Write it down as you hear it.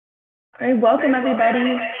All right, welcome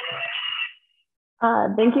everybody.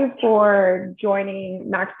 Thank you for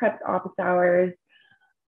joining MaxPreps office hours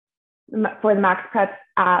for the MaxPreps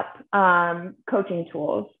app coaching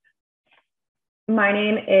tools. My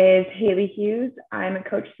name is Haley Hughes. I'm a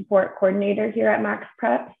coach support coordinator here at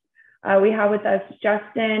MaxPreps. We have with us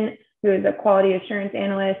Justin, who is a quality assurance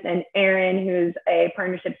analyst, and Aaron, who's a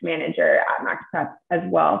partnerships manager at MaxPreps as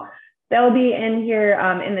well. They'll be in here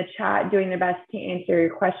in the chat doing their best to answer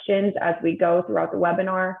your questions as we go throughout the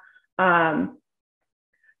webinar.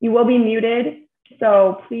 You will be muted,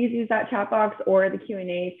 so please use that chat box or the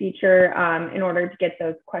Q&A feature in order to get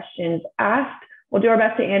those questions asked. We'll do our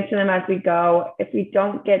best to answer them as we go. If we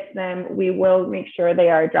don't get to them, we will make sure they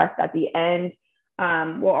are addressed at the end.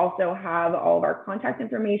 We'll also have all of our contact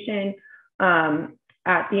information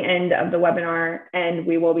at the end of the webinar, and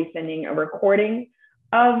we will be sending a recording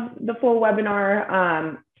of the full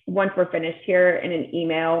webinar once we're finished here in an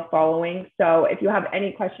email following. So if you have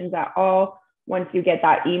any questions at all, once you get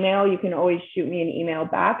that email, you can always shoot me an email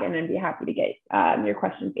back and I'd be happy to get your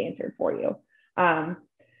questions answered for you.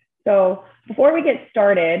 So before we get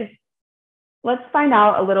started, let's find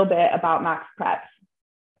out a little bit about MaxPreps.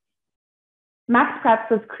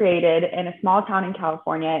 MaxPreps was created in a small town in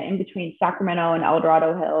California in between Sacramento and El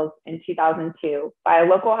Dorado Hills in 2002 by a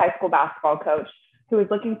local high school basketball coach who was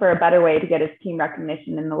looking for a better way to get his team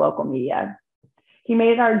recognition in the local media. He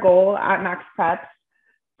made it our goal at MaxPreps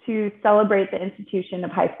to celebrate the institution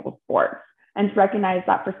of high school sports and to recognize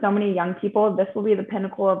that for so many young people, this will be the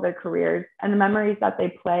pinnacle of their careers, and the memories that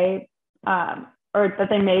they play or that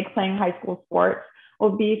they make playing high school sports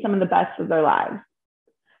will be some of the best of their lives.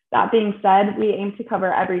 That being said, we aim to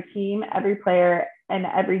cover every team, every player, and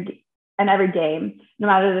every game, no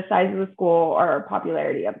matter the size of the school or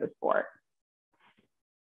popularity of the sport.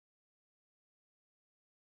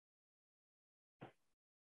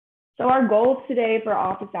 So our goal today for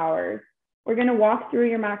office hours, we're going to walk through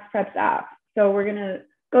your MaxPreps app. So we're going to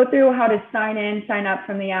go through how to sign in, sign up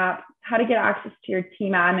from the app, how to get access to your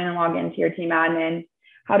team admin and log into your team admin,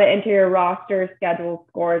 how to enter your roster, schedule,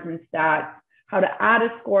 scores, and stats, how to add a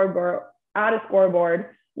scoreboard,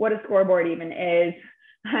 what a scoreboard even is,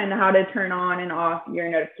 and how to turn on and off your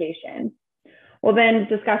notifications. We'll then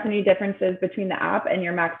discuss any differences between the app and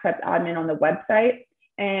your MaxPreps admin on the website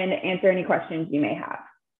and answer any questions you may have.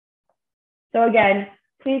 So again,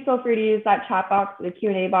 please feel free to use that chat box or the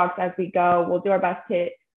Q&A box as we go. We'll do our best to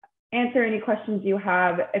answer any questions you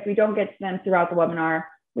have. If we don't get to them throughout the webinar,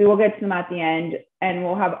 we will get to them at the end, and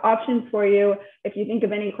we'll have options for you. If you think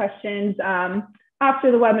of any questions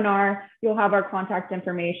after the webinar, you'll have our contact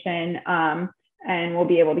information and we'll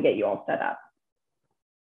be able to get you all set up.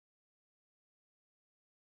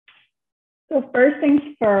 So first things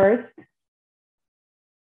first,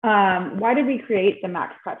 why did we create the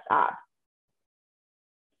MaxPreps app?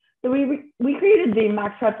 So we created the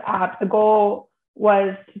MaxPreps app. The goal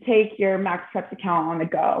was to take your MaxPreps account on the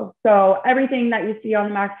go. So everything that you see on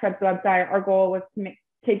the MaxPreps website, our goal was to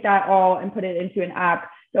take that all and put it into an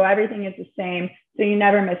app. So everything is the same, so you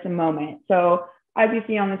never miss a moment. So as you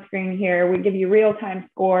see on the screen here, we give you real-time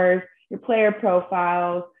scores, your player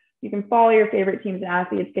profiles. You can follow your favorite teams and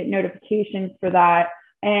athletes, get notifications for that.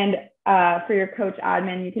 And for your coach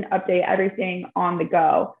admin, you can update everything on the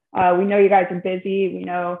go. We know you guys are busy. We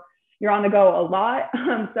know you're on the go a lot.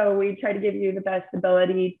 So we try to give you the best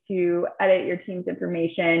ability to edit your team's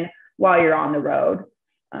information while you're on the road.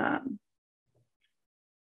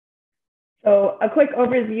 So a quick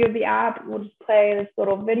overview of the app. We'll just play this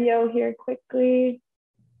little video here quickly.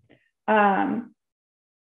 I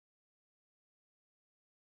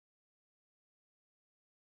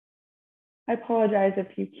apologize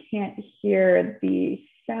if you can't hear the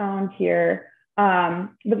sound here, but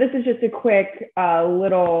this is just a quick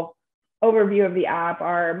little overview of the app,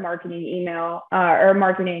 our marketing email or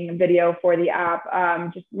marketing video for the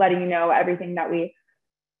app, just letting you know everything that we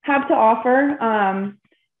have to offer.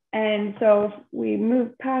 And so if we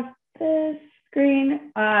move past this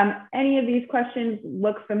screen, any of these questions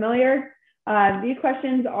look familiar? These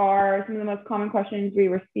questions are some of the most common questions we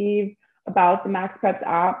receive about the MaxPreps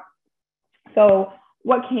app. So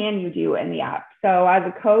what can you do in the app? So as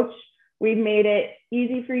a coach, we've made it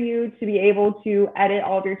easy for you to be able to edit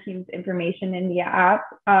all of your team's information in the app.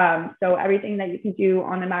 So everything that you can do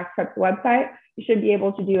on the MaxPreps website, you should be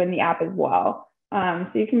able to do in the app as well. So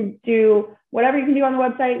you can do whatever you can do on the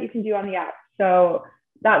website, you can do on the app. So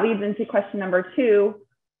that leads into question number 2.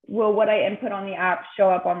 Will what I input on the app show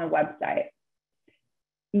up on the website?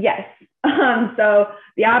 Yes. So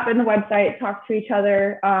the app and the website talk to each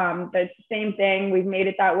other. It's the same thing. We've made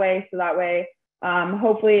it that way. So that way,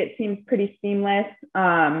 hopefully it seems pretty seamless.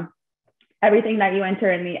 Everything that you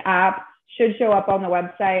enter in the app should show up on the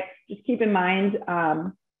website. Just keep in mind,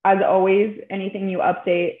 as always, anything you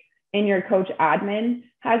update in your coach admin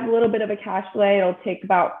has a little bit of a cache delay. It'll take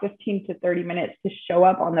about 15 to 30 minutes to show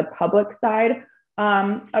up on the public side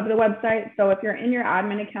of the website. So if you're in your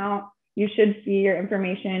admin account, you should see your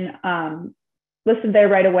information listed there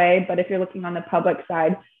right away. But if you're looking on the public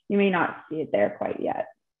side, you may not see it there quite yet.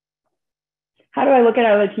 How do I look at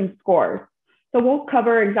other team scores? So we'll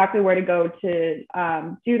cover exactly where to go to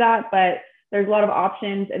do that, but there's a lot of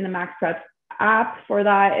options in the MaxPreps app for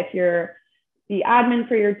that. If you're the admin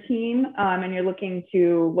for your team and you're looking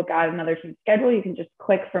to look at another team's schedule, you can just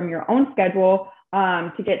click from your own schedule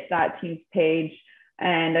to get to that team's page.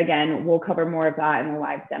 And again, we'll cover more of that in the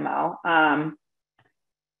live demo.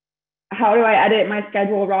 How do I edit my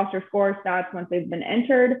schedule, roster, score, stats once they've been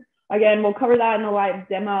entered? Again, we'll cover that in the live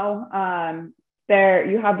demo. There,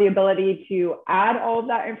 you have the ability to add all of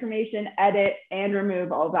that information, edit, and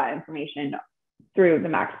remove all of that information through the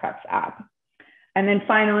MaxPreps app. And then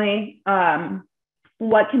finally,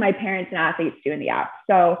 what can my parents and athletes do in the app?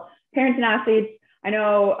 So parents and athletes, I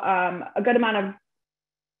know a good amount of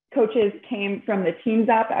coaches came from the Teams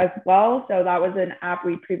app as well. So that was an app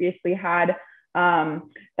we previously had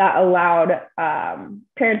that allowed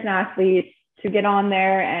parents and athletes to get on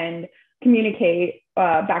there and communicate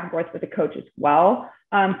back and forth with the coach as well.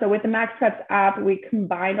 So with the MaxPreps app, we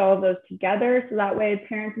combined all of those together. So that way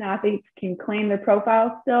parents and athletes can claim their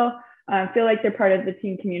profile still, feel like they're part of the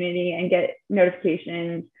team community and get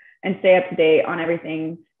notifications and stay up to date on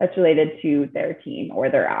everything that's related to their team or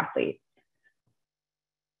their athlete.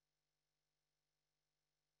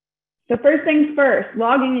 So first things first,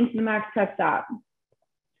 logging into the MaxPreps app.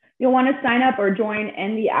 You'll want to sign up or join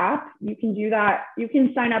in the app. You can do that. You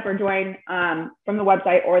can sign up or join from the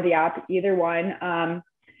website or the app, either one.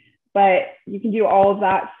 But you can do all of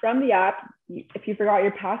that from the app. If you forgot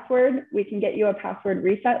your password, we can get you a password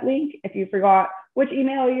reset link. If you forgot which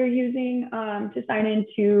email you're using to sign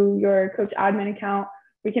into your coach admin account,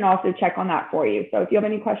 we can also check on that for you. So if you have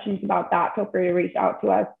any questions about that, feel free to reach out to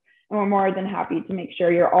us. And we're more than happy to make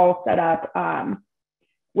sure you're all set up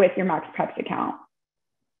with your MaxPreps account.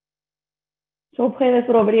 So we'll play this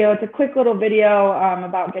little video. It's a quick little video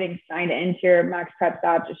about getting signed into your MaxPreps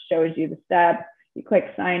app. Just shows you the steps. You click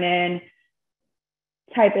sign in,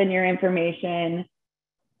 type in your information,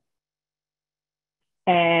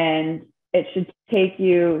 and it should take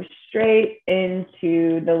you straight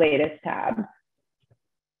into the latest tab.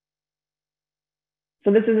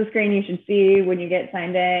 So this is a screen you should see when you get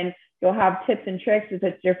signed in. You'll have tips and tricks. If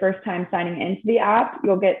it's your first time signing into the app,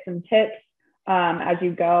 you'll get some tips as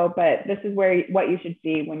you go, but this is what you should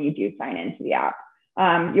see when you do sign into the app.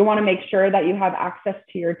 You'll want to make sure that you have access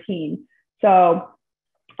to your team. So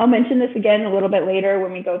I'll mention this again a little bit later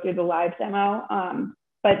when we go through the live demo,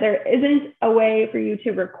 but there isn't a way for you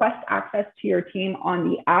to request access to your team on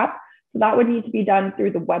the app. So that would need to be done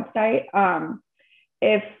through the website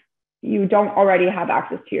if you don't already have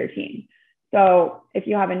access to your team. So if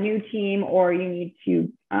you have a new team or you need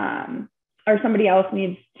to, or somebody else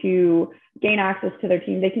needs to gain access to their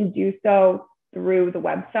team, they can do so through the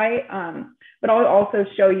website. But I'll also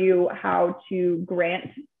show you how to grant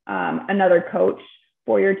another coach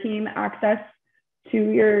for your team access to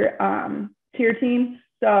your team.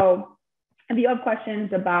 So if you have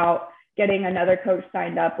questions about getting another coach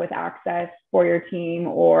signed up with access for your team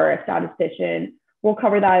or a statistician, we'll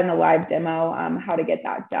cover that in the live demo, how to get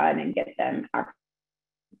that done and get them access.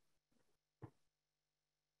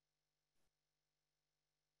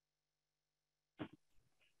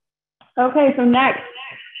 Okay, so next,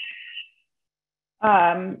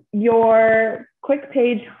 your quick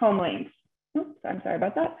page home links. Oops, I'm sorry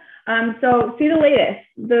about that. So see the latest,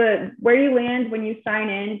 where you land when you sign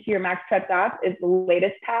in to your MaxPreps app is the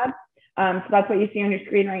latest tab. So that's what you see on your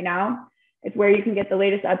screen right now. It's where you can get the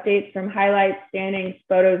latest updates from highlights, standings,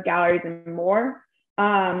 photos, galleries, and more.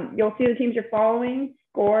 You'll see the teams you're following,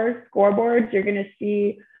 scores, scoreboards. You're gonna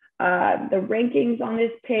see the rankings on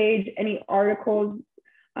this page, any articles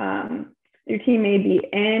your team may be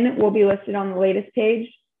in will be listed on the latest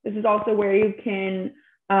page. This is also where you can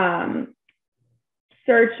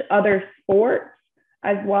search other sports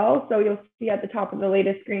as well. So you'll see at the top of the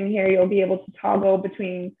latest screen here, you'll be able to toggle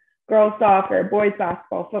between girls soccer, boys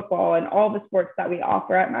basketball, football, and all the sports that we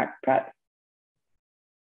offer at MaxPreps.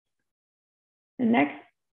 The next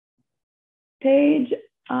page,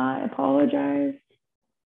 I apologize.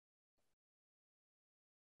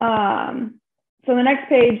 So the next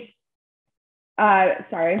page,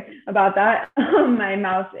 sorry about that. My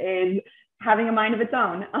mouse is having a mind of its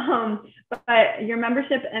own. But your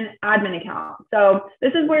membership and admin account. So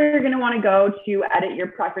this is where you're going to want to go to edit your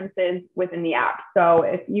preferences within the app. So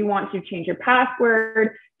if you want to change your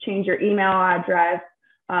password, change your email address,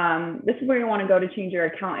 this is where you want to go to change your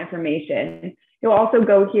account information. You'll also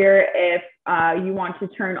go here if you want to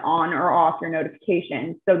turn on or off your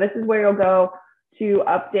notifications. So this is where you'll go to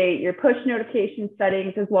update your push notification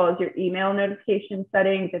settings as well as your email notification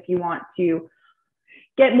settings if you want to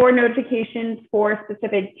get more notifications for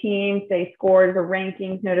specific teams, say scores or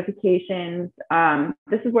rankings notifications.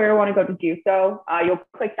 This is where you want to go to do so. You'll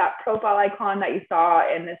click that profile icon that you saw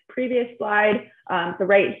in this previous slide. So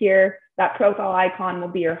right here, that profile icon will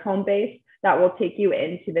be your home base. That will take you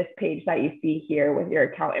into this page that you see here with your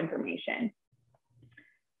account information.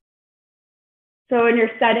 So in your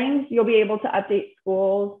settings, you'll be able to update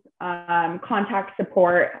schools, contact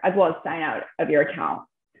support, as well as sign out of your account.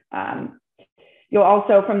 You'll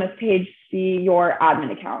also, from this page, see your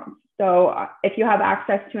admin accounts. So if you have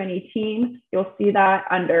access to any team, you'll see that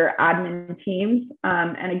under admin teams.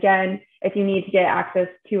 And again, if you need to get access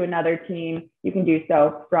to another team, you can do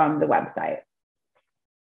so from the website.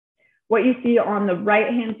 What you see on the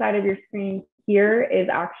right-hand side of your screen here is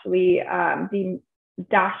actually the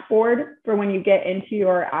dashboard for when you get into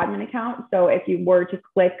your admin account. So if you were to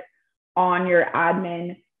click on your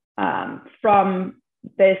admin from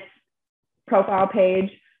this profile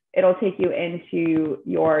page, it'll take you into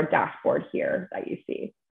your dashboard here that you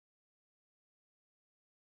see.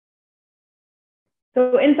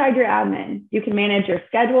 So inside your admin, you can manage your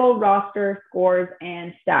schedule, roster, scores,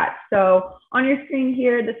 and stats. So on your screen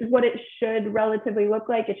here, this is what it should relatively look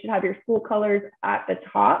like. It should have your school colors at the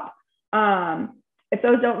top. If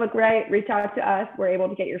those don't look right, reach out to us. We're able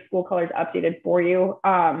to get your school colors updated for you.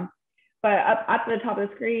 But up at the top of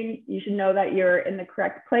the screen, you should know that you're in the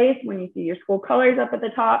correct place when you see your school colors up at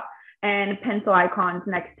the top and pencil icons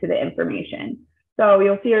next to the information. So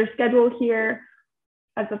you'll see your schedule here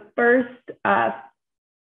as the first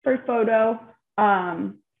photo.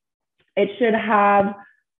 It should have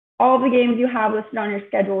all the games you have listed on your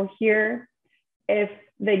schedule here. If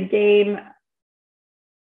the game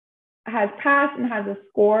has passed and has a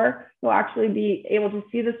score, you'll actually be able to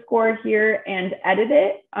see the score here and edit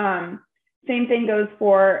it. Same thing goes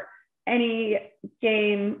for any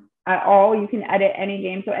game at all. You can edit any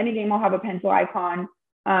game. So any game will have a pencil icon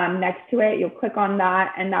next to it. You'll click on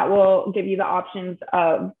that and that will give you the options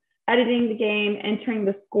of editing the game, entering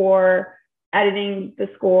the score, editing the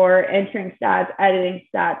score, entering stats, editing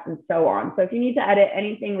stats, and so on. So if you need to edit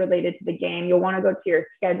anything related to the game, you'll want to go to your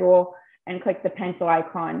schedule and click the pencil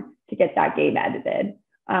icon to get that game edited.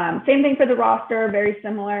 Same thing for the roster, very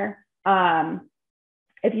similar.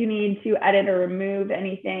 If you need to edit or remove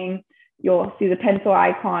anything, you'll see the pencil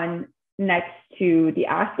icon next to the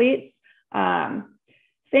athletes.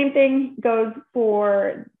 Same thing goes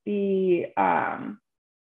for the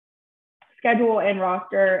schedule and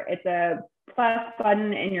roster. It's a plus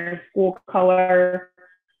button in your school color,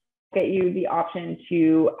 get you the option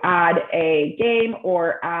to add a game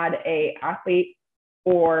or add a athlete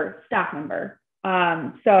or staff member.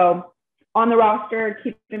 So on the roster,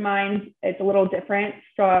 keep in mind, it's a little different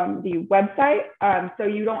from the website. So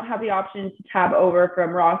you don't have the option to tab over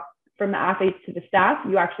from the athletes to the staff.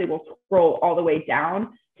 You actually will scroll all the way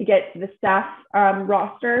down to get to the staff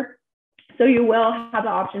roster. So you will have the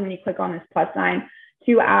option when you click on this plus sign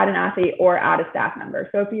to add an athlete or add a staff member.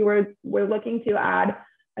 So if you were looking to add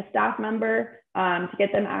a staff member to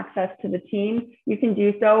get them access to the team, you can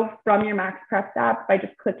do so from your MaxPreps app by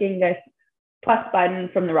just clicking this plus button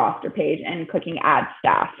from the roster page and clicking add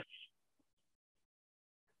staff.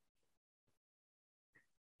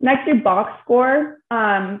 Next, your box score.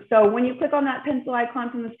 So when you click on that pencil icon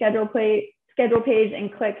from the schedule page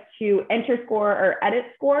and click to enter score or edit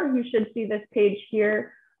score, you should see this page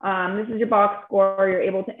here. This is your box score. You're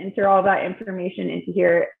able to enter all that information into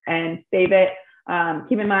here and save it.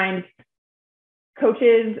 Keep in mind,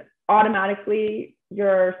 coaches automatically,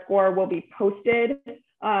 your score will be posted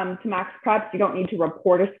to MaxPreps. You don't need to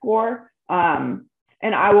report a score. And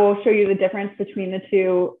I will show you the difference between the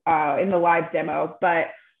two in the live demo, but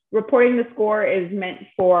reporting the score is meant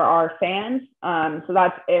for our fans. So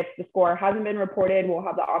that's if the score hasn't been reported, we'll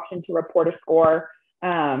have the option to report a score.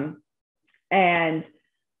 And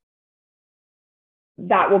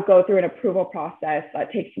that will go through an approval process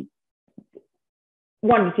that takes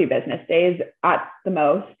 1 to 2 business days at the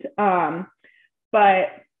most. But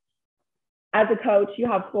as a coach, you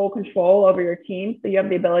have full control over your team. So you have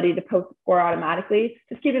the ability to post the score automatically.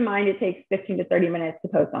 Just keep in mind, it takes 15 to 30 minutes to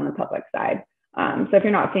post on the public side. So if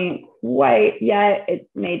you're not seeing it quite yet, it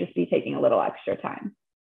may just be taking a little extra time.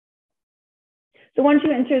 So once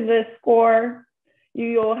you enter the score,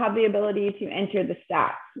 you'll have the ability to enter the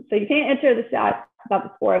stats. So you can't enter the stats about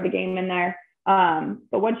the score of the game in there.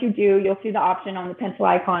 But once you do, you'll see the option on the pencil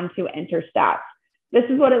icon to enter stats. This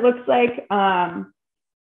is what it looks like.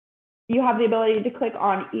 You have the ability to click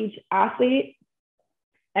on each athlete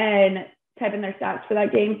and type in their stats for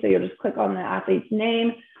that game. So you'll just click on the athlete's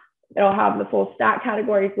name. It'll have the full stat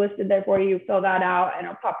categories listed there for you. Fill that out and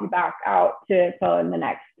it'll pop you back out to fill in the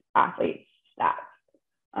next athlete's stats.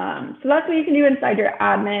 So that's what you can do inside your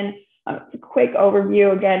admin. It's a quick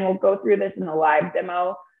overview. Again, we'll go through this in the live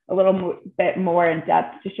demo a little bit more in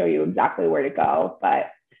depth to show you exactly where to go.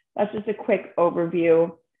 But that's just a quick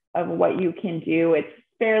overview of what you can do. It's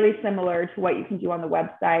fairly similar to what you can do on the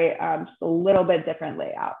website, just a little bit different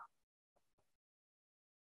layout.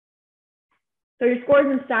 So your scores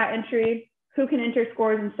and stat entry, who can enter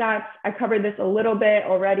scores and stats? I covered this a little bit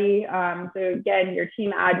already. So again, your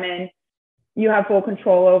team admin, you have full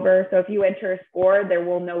control over. So if you enter a score, there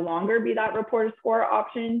will no longer be that report a score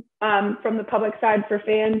option from the public side for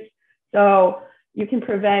fans. So you can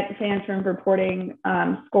prevent fans from reporting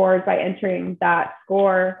scores by entering that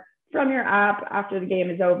score from your app after the game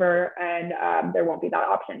is over, and there won't be that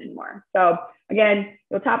option anymore. So again,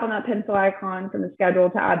 you'll tap on that pencil icon from the schedule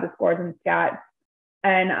to add the scores and stats.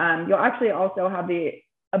 And you'll actually also have the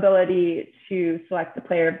ability to select the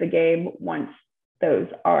player of the game once those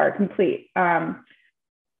are complete. So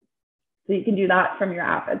you can do that from your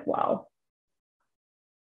app as well.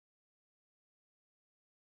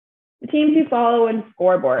 The teams you follow and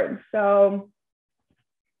scoreboard. So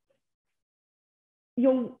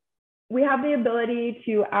we have the ability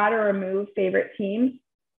to add or remove favorite teams.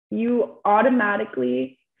 You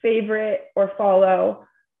automatically favorite or follow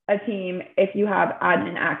a team if you have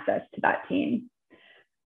admin access to that team.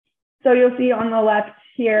 So you'll see on the left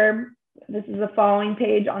here, this is the following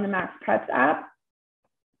page on the MaxPreps app.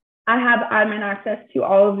 I have admin access to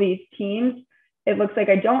all of these teams. It looks like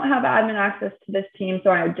I don't have admin access to this team, so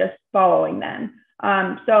I'm just following them.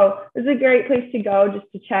 So this is a great place to go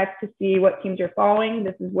just to check to see what teams you're following.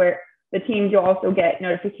 This is where the teams you'll also get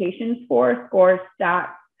notifications for, scores, stats,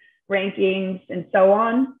 rankings, and so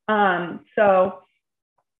on. So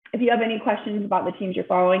if you have any questions about the teams you're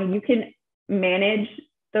following, you can manage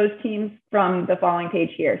those teams from the following page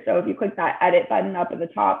here. So if you click that edit button up at the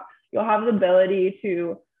top, you'll have the ability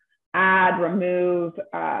to add, remove,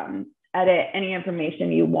 edit any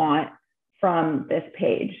information you want from this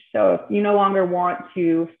page. So if you no longer want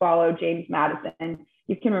to follow James Madison,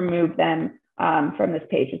 you can remove them from this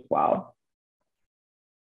page as well.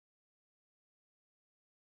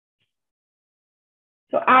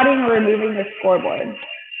 So adding or removing the scoreboard.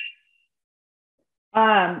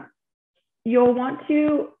 You'll want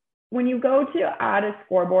to, when you go to add a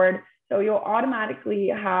scoreboard, so you'll automatically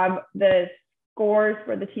have the scores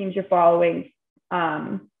for the teams you're following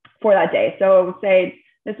for that day. So say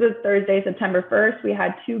this was Thursday, September 1st. We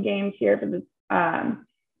had 2 games here for the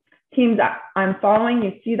teams that I'm following.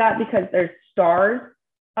 You see that because there's stars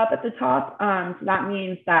up at the top. So that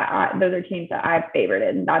means that those are teams that I've favorited,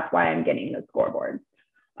 and that's why I'm getting the scoreboard.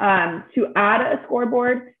 To add a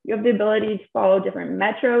scoreboard, you have the ability to follow different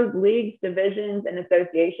metros, leagues, divisions, and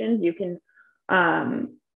associations. You can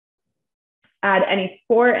add any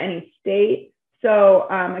sport, any state. So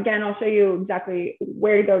again, I'll show you exactly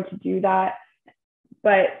where to go to do that.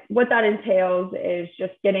 But what that entails is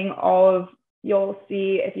just getting all of, you'll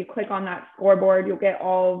see if you click on that scoreboard, you'll get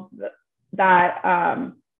all of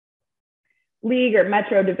that league or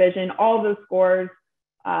metro division, all of those scores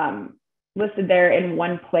listed there in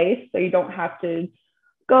one place. So you don't have to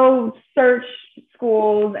go search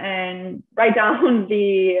schools and write down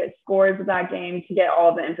the scores of that game to get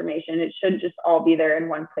all the information. It should just all be there in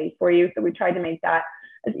one place for you. So we tried to make that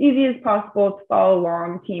as easy as possible to follow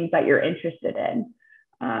along teams that you're interested in.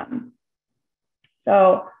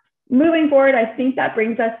 So moving forward, I think that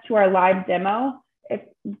brings us to our live demo.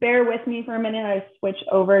 Bear with me for a minute. I switch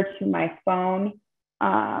over to my phone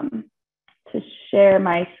to share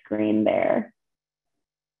my screen there.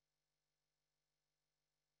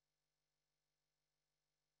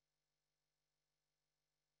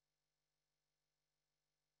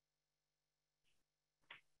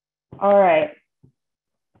 All right.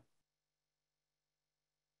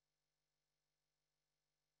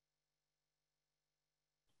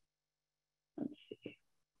 Let's see.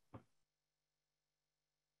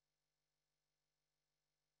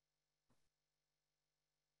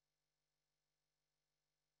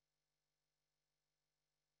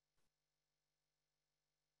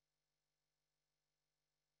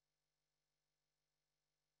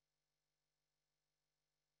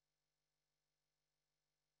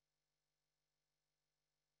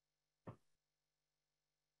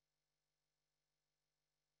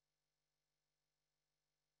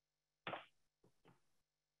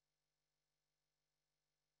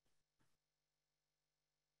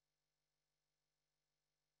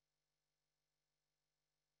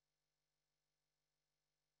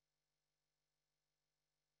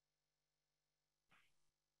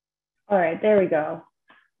 All right, there we go.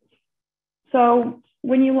 So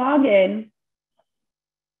when you log in,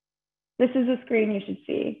 this is the screen you should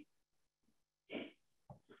see.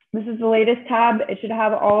 This is the latest tab. It should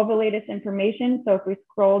have all the latest information. So if we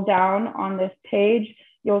scroll down on this page,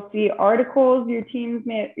 you'll see articles your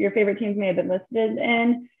favorite teams may have been listed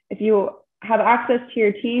in. If you have access to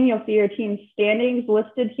your team, you'll see your team's standings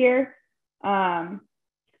listed here. So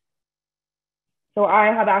I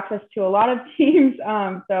have access to a lot of teams.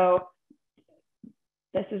 So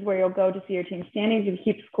this is where you'll go to see your team standings. If you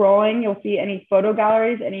keep scrolling, you'll see any photo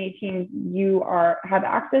galleries, any teams you have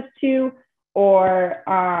access to or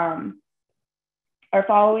are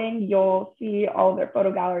following. You'll see all of their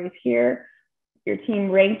photo galleries here, your team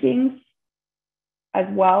rankings as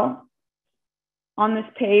well. On this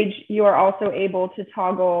page, you are also able to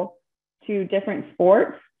toggle to different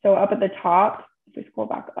sports. So up at the top, if we scroll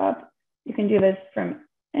back up, you can do this from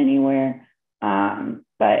anywhere,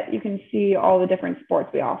 but you can see all the different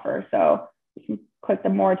sports we offer. So you can click the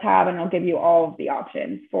More tab and it'll give you all of the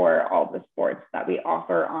options for all the sports that we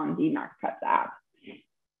offer on the MaxPreps app.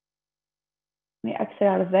 Let me exit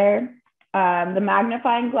out of there. The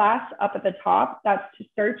magnifying glass up at the top, that's to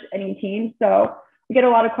search any team. So we get a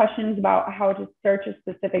lot of questions about how to search a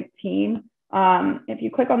specific team. If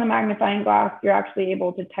you click on the magnifying glass, you're actually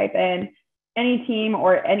able to type in any team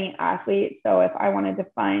or any athlete. So if I wanted to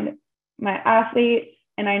find my athlete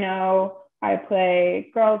and I know I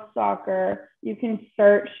play girls soccer, you can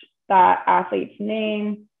search that athlete's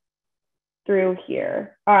name through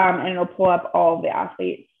here, and it'll pull up all of the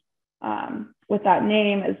athletes with that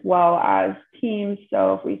name as well as teams.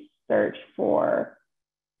 So if we search for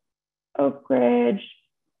Oak Ridge,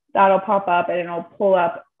 that'll pop up and it'll pull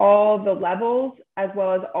up all the levels as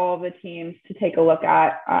well as all the teams to take a look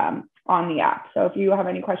at on the app. So if you have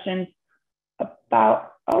any questions about,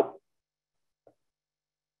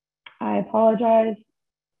 I apologize.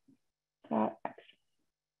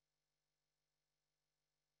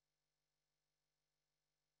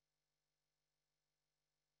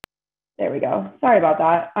 There we go. Sorry about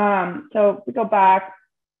that. So if we go back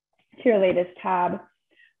to your latest tab,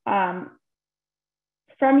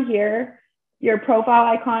 from here, your profile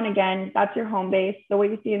icon, again, that's your home base. So what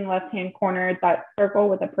you see in the left-hand corner is that circle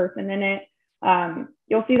with a person in it.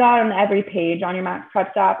 You'll see that on every page on your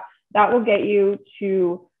MaxPreps app. That will get you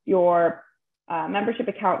to your membership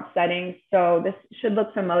account settings. So this should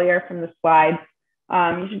look familiar from the slides.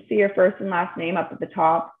 You should see your first and last name up at the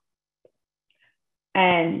top.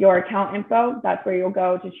 And your account info, that's where you'll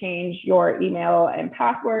go to change your email and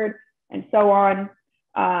password and so on.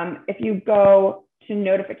 If you go to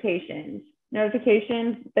notifications,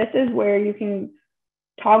 this is where you can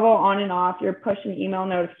toggle on and off your push and email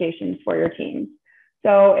notifications for your teams.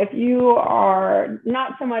 So if you are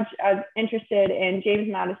not so much as interested in James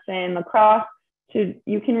Madison lacrosse,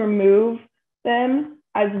 you can remove them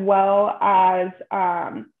as well as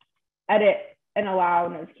edit and allow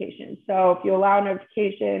notifications. So if you allow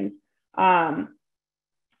notifications,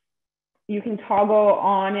 you can toggle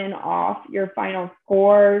on and off your final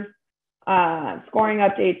scores, scoring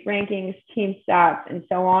updates, rankings, team stats, and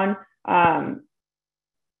so on.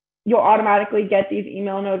 You'll automatically get these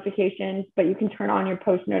email notifications, but you can turn on your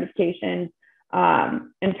post notifications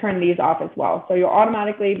and turn these off as well. So you'll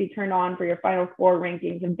automatically be turned on for your final score,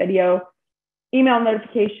 rankings, and video. Email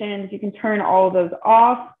notifications, you can turn all of those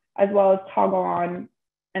off, as well as toggle on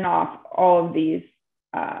and off all of these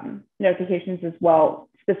notifications as well,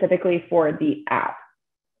 specifically for the app.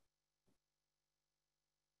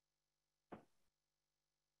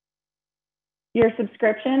 Your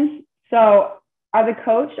subscriptions. So as a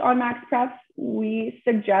coach on MaxPreps, we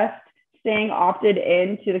suggest staying opted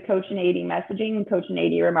in to the Coach and AD messaging and Coach and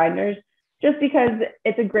AD reminders, just because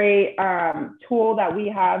it's a great tool that we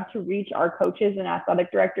have to reach our coaches and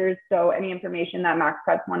athletic directors. So any information that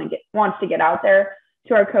MaxPreps wants to get out there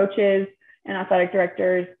to our coaches and athletic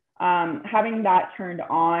directors, having that turned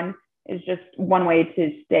on is just one way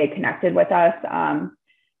to stay connected with us,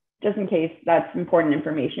 just in case that's important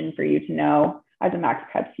information for you to know as a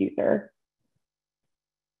MaxPreps user.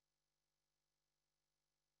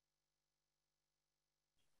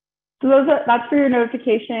 So that's for your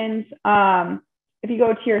notifications. If you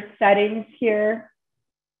go to your settings here,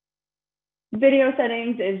 video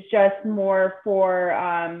settings is just more for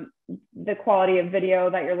the quality of video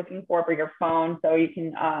that you're looking for your phone. So you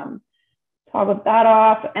can toggle that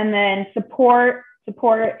off. And then support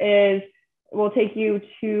will take you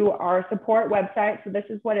to our support website. So this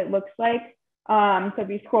is what it looks like. So if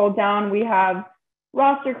you scroll down, we have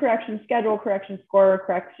roster corrections, schedule corrections, score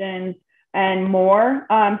corrections, and more.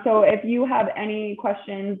 So if you have any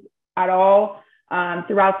questions at all,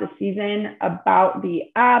 throughout the season about the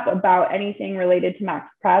app, about anything related to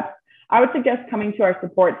MaxPreps, I would suggest coming to our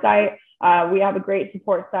support site. We have a great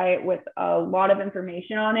support site with a lot of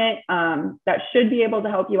information on it that should be able to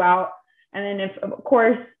help you out. And then of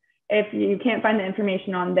course, if you can't find the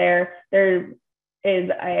information on there, there is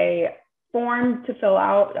a form to fill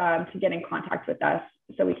out to get in contact with us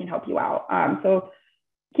so we can help you out. So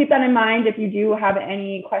keep that in mind. If you do have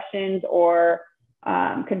any questions or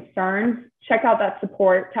concerns, check out that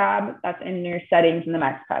support tab that's in your settings in the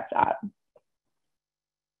MaxPreps app.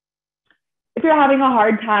 If you're having a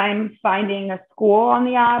hard time finding a school on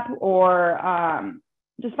the app, or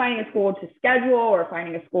just finding a school to schedule, or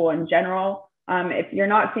finding a school in general, if you're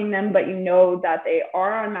not seeing them but you know that they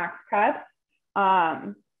are on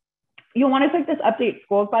MaxPreps, you'll want to click this update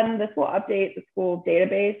schools button. This will update the school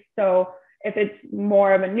database. So if it's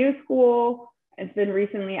more of a new school, it's been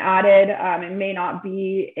recently added, it may not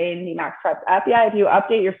be in the MaxPreps app yet. If you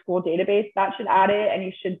update your school database, that should add it and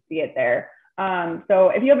you should see it there. So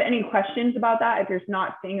if you have any questions about that, if you're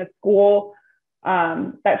not seeing a school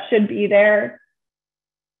that should be there,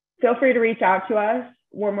 feel free to reach out to us.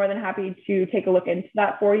 We're more than happy to take a look into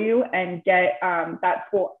that for you and get that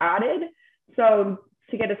school added. So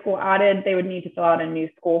to get a school added, they would need to fill out a new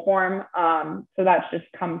school form. So that just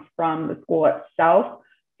comes from the school itself.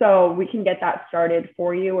 So we can get that started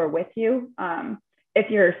for you or with you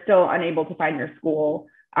if you're still unable to find your school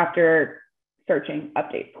after searching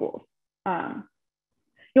update schools.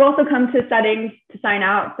 You also come to settings to sign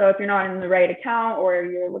out. So if you're not in the right account or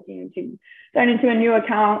you're looking to sign into a new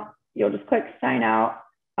account, you'll just click sign out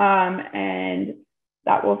and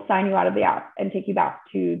that will sign you out of the app and take you back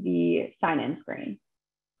to the sign in screen.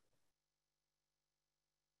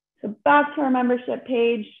 So back to our membership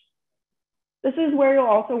page. This is where you'll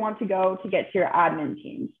also want to go to get to your admin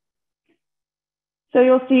teams. So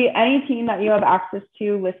you'll see any team that you have access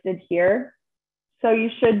to listed here. So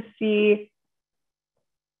you should see,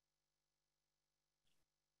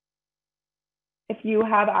 if you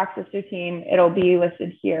have access to a team, it'll be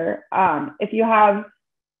listed here. If you have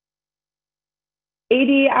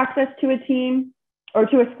AD access to a team, or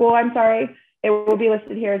to a school, I'm sorry, it will be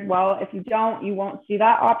listed here as well. If you don't, you won't see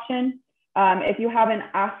that option. If you have an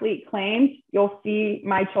athlete claimed, you'll see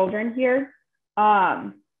my children here.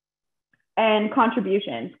 And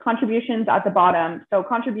contributions at the bottom. So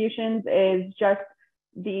contributions is just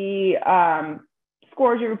the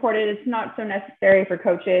scores you reported. It's not so necessary for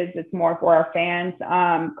coaches. It's more for our fans.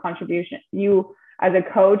 Contribution, you as a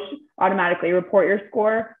coach automatically report your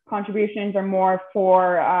score. Contributions are more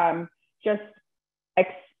for just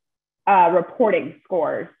reporting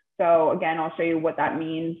scores. So again, I'll show you what that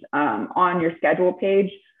means on your schedule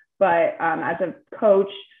page. But as a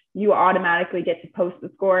coach, you automatically get to post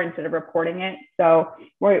the score instead of reporting it. So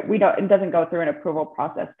it doesn't go through an approval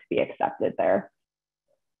process to be accepted there.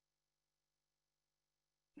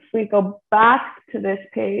 If we go back to this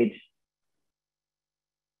page.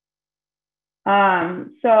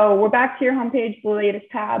 So we're back to your homepage, the latest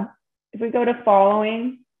tab. If we go to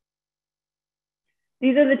following,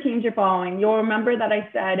 these are the teams you're following. You'll remember that I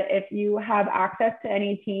said if you have access to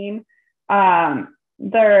any team,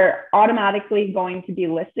 they're automatically going to be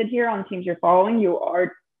listed here on teams you're following. You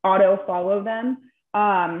auto follow them.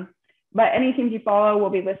 But any teams you follow will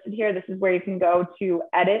be listed here. This is where you can go to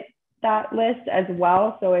edit that list as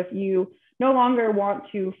well. So if you no longer want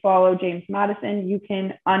to follow James Madison, you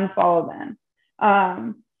can unfollow them.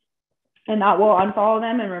 And that will unfollow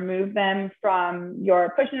them and remove them from your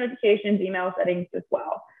push notifications, email settings as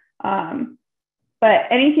well. But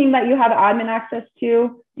anything that you have admin access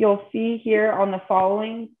to, you'll see here on the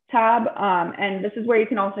following tab. And this is where you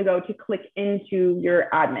can also go to click into your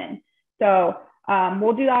admin. So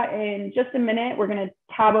we'll do that in just a minute. We're going to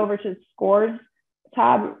tab over to the scores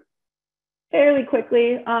tab fairly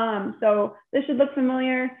quickly. So this should look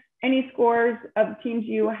familiar. Any scores of teams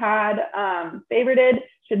you had favorited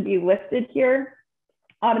should be listed here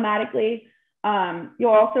automatically.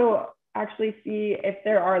 You'll also actually see if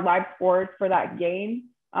there are live scores for that game.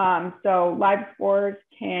 So live scores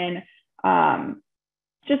can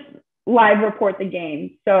just live report the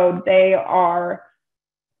game. So they are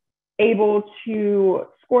able to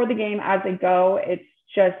score the game as they go. It's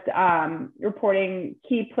just reporting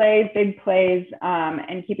key plays, big plays,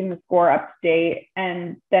 and keeping the score up to date.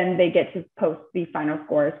 And then they get to post the final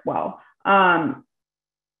score as well.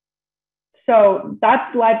 So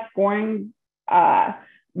that's live scoring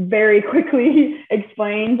very quickly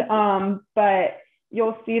explained, but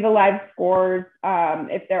you'll see the live scores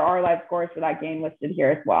if there are live scores for that game listed here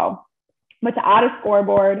as well. But to add a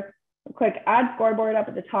scoreboard, click add scoreboard up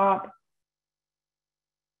at the top.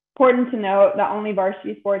 important to note that only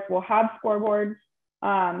varsity sports will have scoreboards.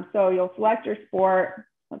 So you'll select your sport,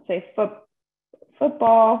 let's say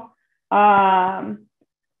football.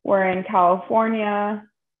 We're in California,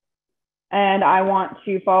 and I want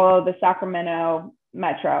to follow the Sacramento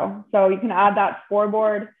Metro. So you can add that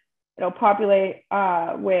scoreboard. It'll populate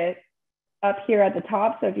with up here at the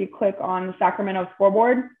top. So if you click on the Sacramento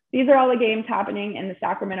scoreboard, these are all the games happening in the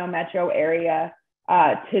Sacramento Metro area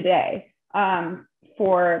today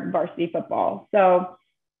for varsity football. So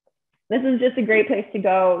this is just a great place to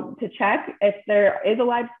go to check. If there is a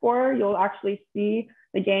live score, you'll actually see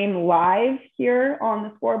the game live here on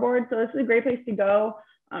the scoreboard. So this is a great place to go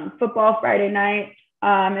on football Friday night.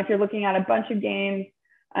 If you're looking at a bunch of games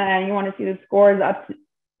and you want to see the scores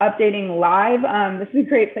updating live, this is a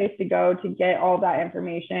great place to go to get all that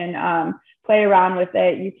information, play around with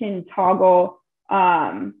it. You can toggle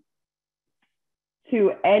to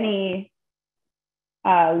any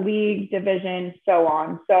league, division, so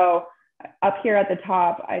on. So up here at the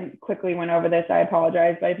top, I quickly went over this, I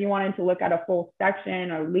apologize, but if you wanted to look at a full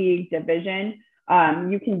section or league, division,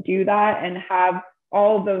 you can do that and have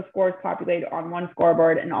all of those scores populated on one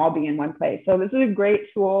scoreboard and all be in one place. So this is a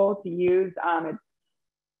great tool to use. It's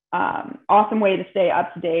awesome way to stay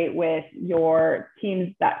up to date with your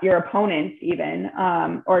teams, that your opponents even,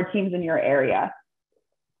 or teams in your area.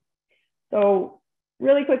 So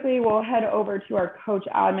really quickly, we'll head over to our coach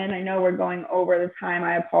admin. I know we're going over the time,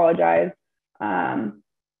 I apologize.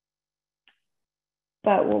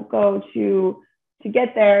 But we'll go to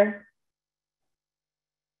get there.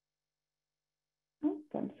 Oh,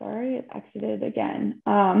 I'm sorry, it exited again.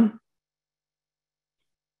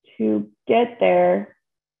 To get there,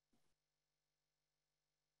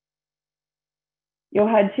 you'll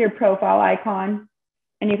head to your profile icon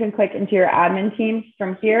and you can click into your admin teams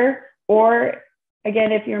from here. Or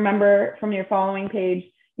again, if you remember from your following page,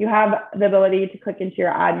 you have the ability to click into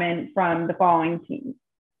your admin from the following team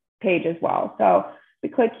page as well. So we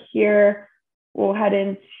click here, we'll head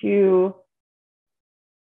into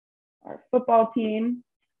our football team.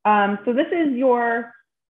 So this is your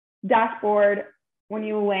dashboard when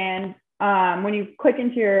you land. When you click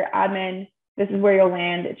into your admin, this is where you'll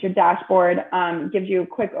land. It's your dashboard. Gives you a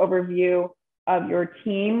quick overview of your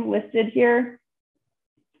team listed here.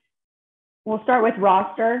 We'll start with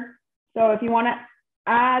roster. So if you want to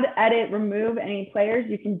add, edit, remove any players,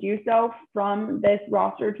 you can do so from this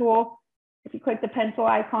roster tool. If you click the pencil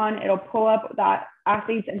icon, it'll pull up that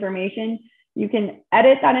athlete's information. You can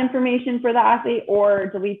edit that information for the athlete or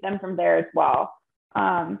delete them from there as well.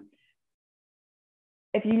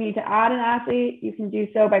 If you need to add an athlete, you can do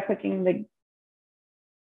so by clicking the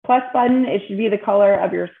plus button. It should be the color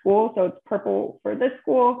of your school. So it's purple for this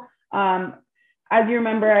school. As you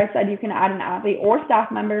remember, I said you can add an athlete or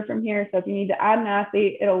staff member from here. So if you need to add an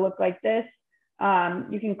athlete, it'll look like this.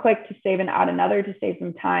 You can click to save and add another to save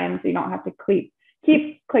some time so you don't have to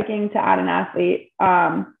keep clicking to add an athlete.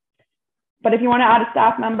 But if you want to add a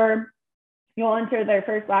staff member, you'll enter their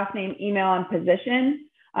first, last name, email, and position.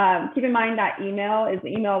 Keep in mind that email is the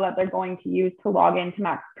email that they're going to use to log into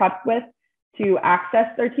MaxPreps with to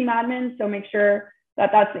access their team admin. So make sure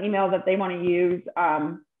that that's the email that they want to use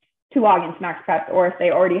to log into MaxPreps, or if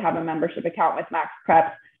they already have a membership account with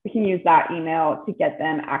MaxPreps, we can use that email to get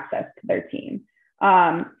them access to their team.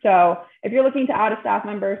 So if you're looking to add a staff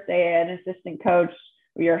member, say an assistant coach,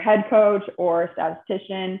 or your head coach, or a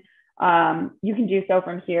statistician, you can do so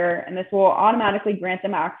from here, and this will automatically grant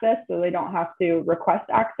them access so they don't have to request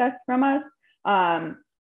access from us.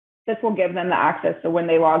 This will give them the access so when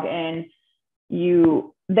they log in,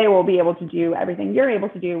 they will be able to do everything you're able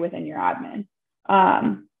to do within your admin.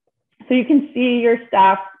 So you can see your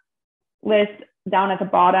staff list down at the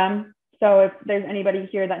bottom. So if there's anybody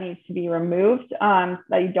here that needs to be removed,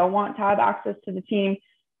 that you don't want to have access to the team,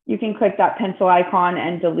 you can click that pencil icon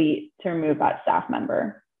and delete to remove that staff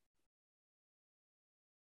member.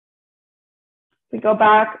 If we go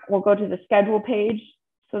back, we'll go to the schedule page.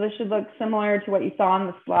 So this should look similar to what you saw on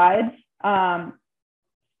the slides.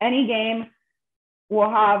 Any game will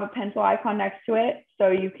have a pencil icon next to it, so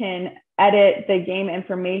you can edit the game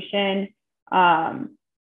information.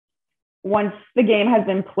 Once the game has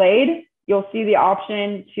been played, you'll see the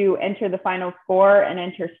option to enter the final score and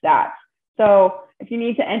enter stats. So if you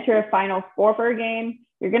need to enter a final score for a game,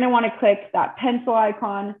 you're going to want to click that pencil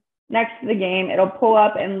icon next to the game. It'll pull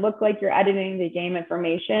up and look like you're editing the game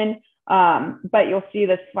information, but you'll see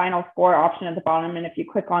this final score option at the bottom. And if you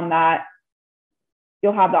click on that,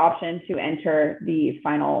 you'll have the option to enter the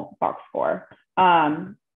final box score.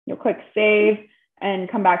 You'll click save and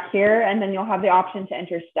come back here, and then you'll have the option to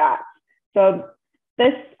enter stats. So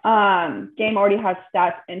this game already has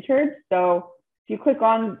stats entered. So if you click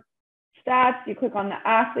on stats, you click on the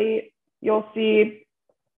athlete, you'll see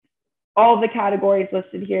all the categories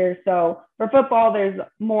listed here. So for football, there's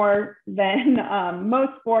more than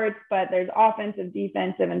most sports, but there's offensive,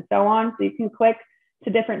 defensive, and so on. So you can click to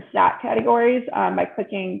different stat categories by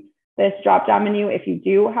clicking this drop-down menu if you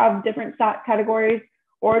do have different stat categories,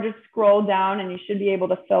 or just scroll down and you should be able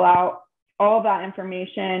to fill out all of that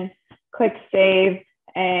information, click save,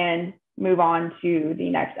 and move on to the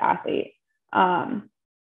next athlete. And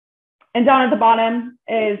down at the bottom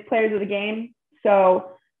is players of the game.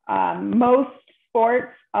 So most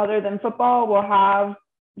sports other than football will have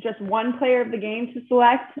just one player of the game to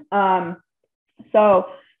select. So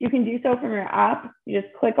you can do so from your app. You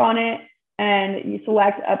just click on it and you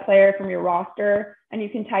select a player from your roster, and you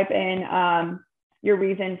can type in your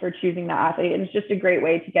reason for choosing the athlete. And it's just a great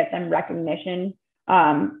way to get them recognition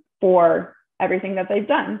for everything that they've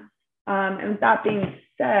done. And with that being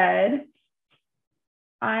said,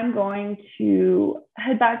 I'm going to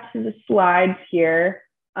head back to the slides here.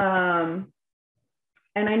 And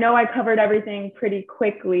I know I covered everything pretty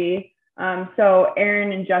quickly. So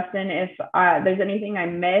Aaron and Justin, if there's anything I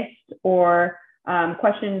missed or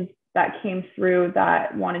questions that came through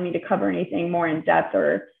that wanted me to cover anything more in depth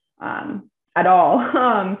or at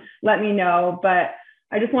all, let me know. But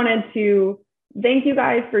I just wanted to thank you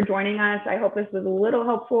guys for joining us. I hope this was a little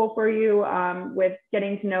helpful for you with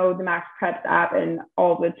getting to know the MaxPreps app and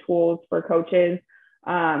all the tools for coaches.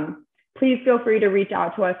 Please feel free to reach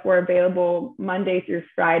out to us. We're available Monday through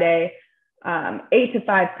Friday, 8 to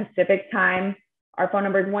 5 Pacific time. Our phone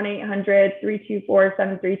number is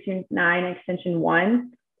 1-800-324-7329, extension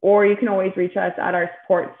 1. Or you can always reach us at our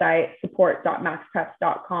support site,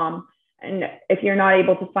 support.maxpreps.com. And if you're not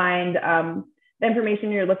able to find the information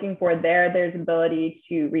you're looking for there, there's ability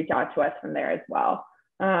to reach out to us from there as well.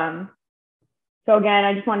 So again,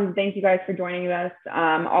 I just wanted to thank you guys for joining us.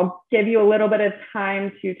 I'll give you a little bit of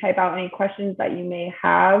time to type out any questions that you may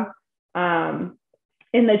have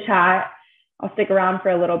in the chat. I'll stick around for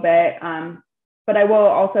a little bit, but I will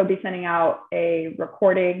also be sending out a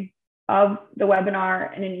recording of the webinar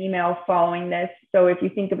and an email following this. So if you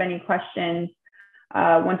think of any questions,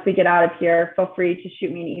 once we get out of here, feel free to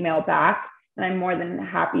shoot me an email back, and I'm more than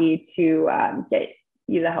happy to get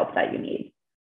you the help that you need.